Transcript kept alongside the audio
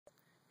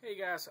Hey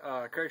guys,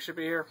 Craig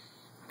Shippy here.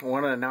 I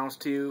want to announce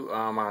to you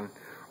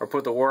or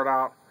put the word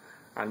out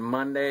on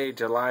Monday,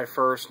 July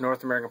 1st.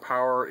 North American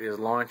Power is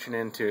launching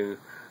into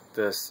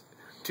the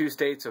two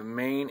states of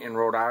Maine and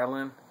Rhode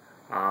Island.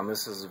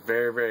 This is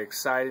very, very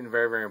exciting,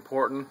 very, very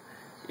important.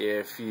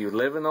 If you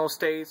live in those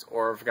states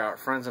or if you've got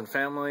friends and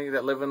family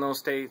that live in those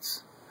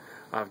states,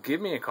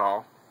 give me a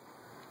call.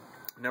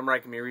 The number I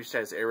can be reached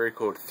at is area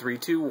code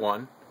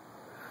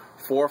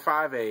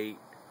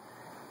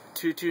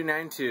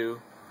 321-458-2292.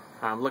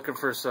 I'm looking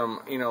for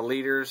some,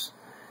 leaders,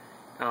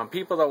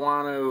 people that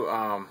want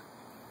to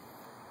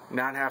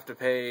not have to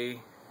pay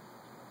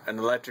an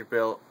electric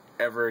bill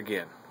ever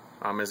again.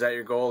 Is that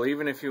your goal?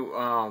 Even if you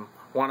want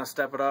to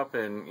step it up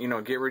and,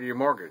 get rid of your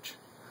mortgage.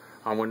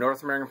 With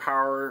North American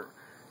Power,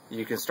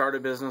 you can start a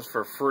business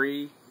for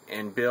free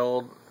and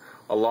build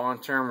a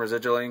long-term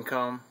residual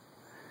income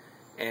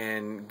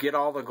and get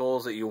all the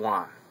goals that you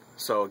want.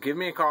 So give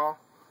me a call,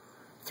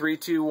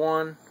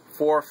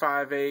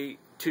 321-458-2292.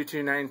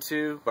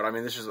 But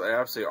this is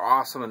absolutely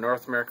awesome. The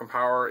North American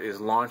Power is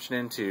launching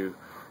into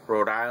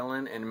Rhode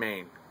Island and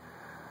Maine.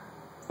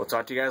 We'll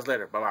talk to you guys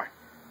later. Bye-bye.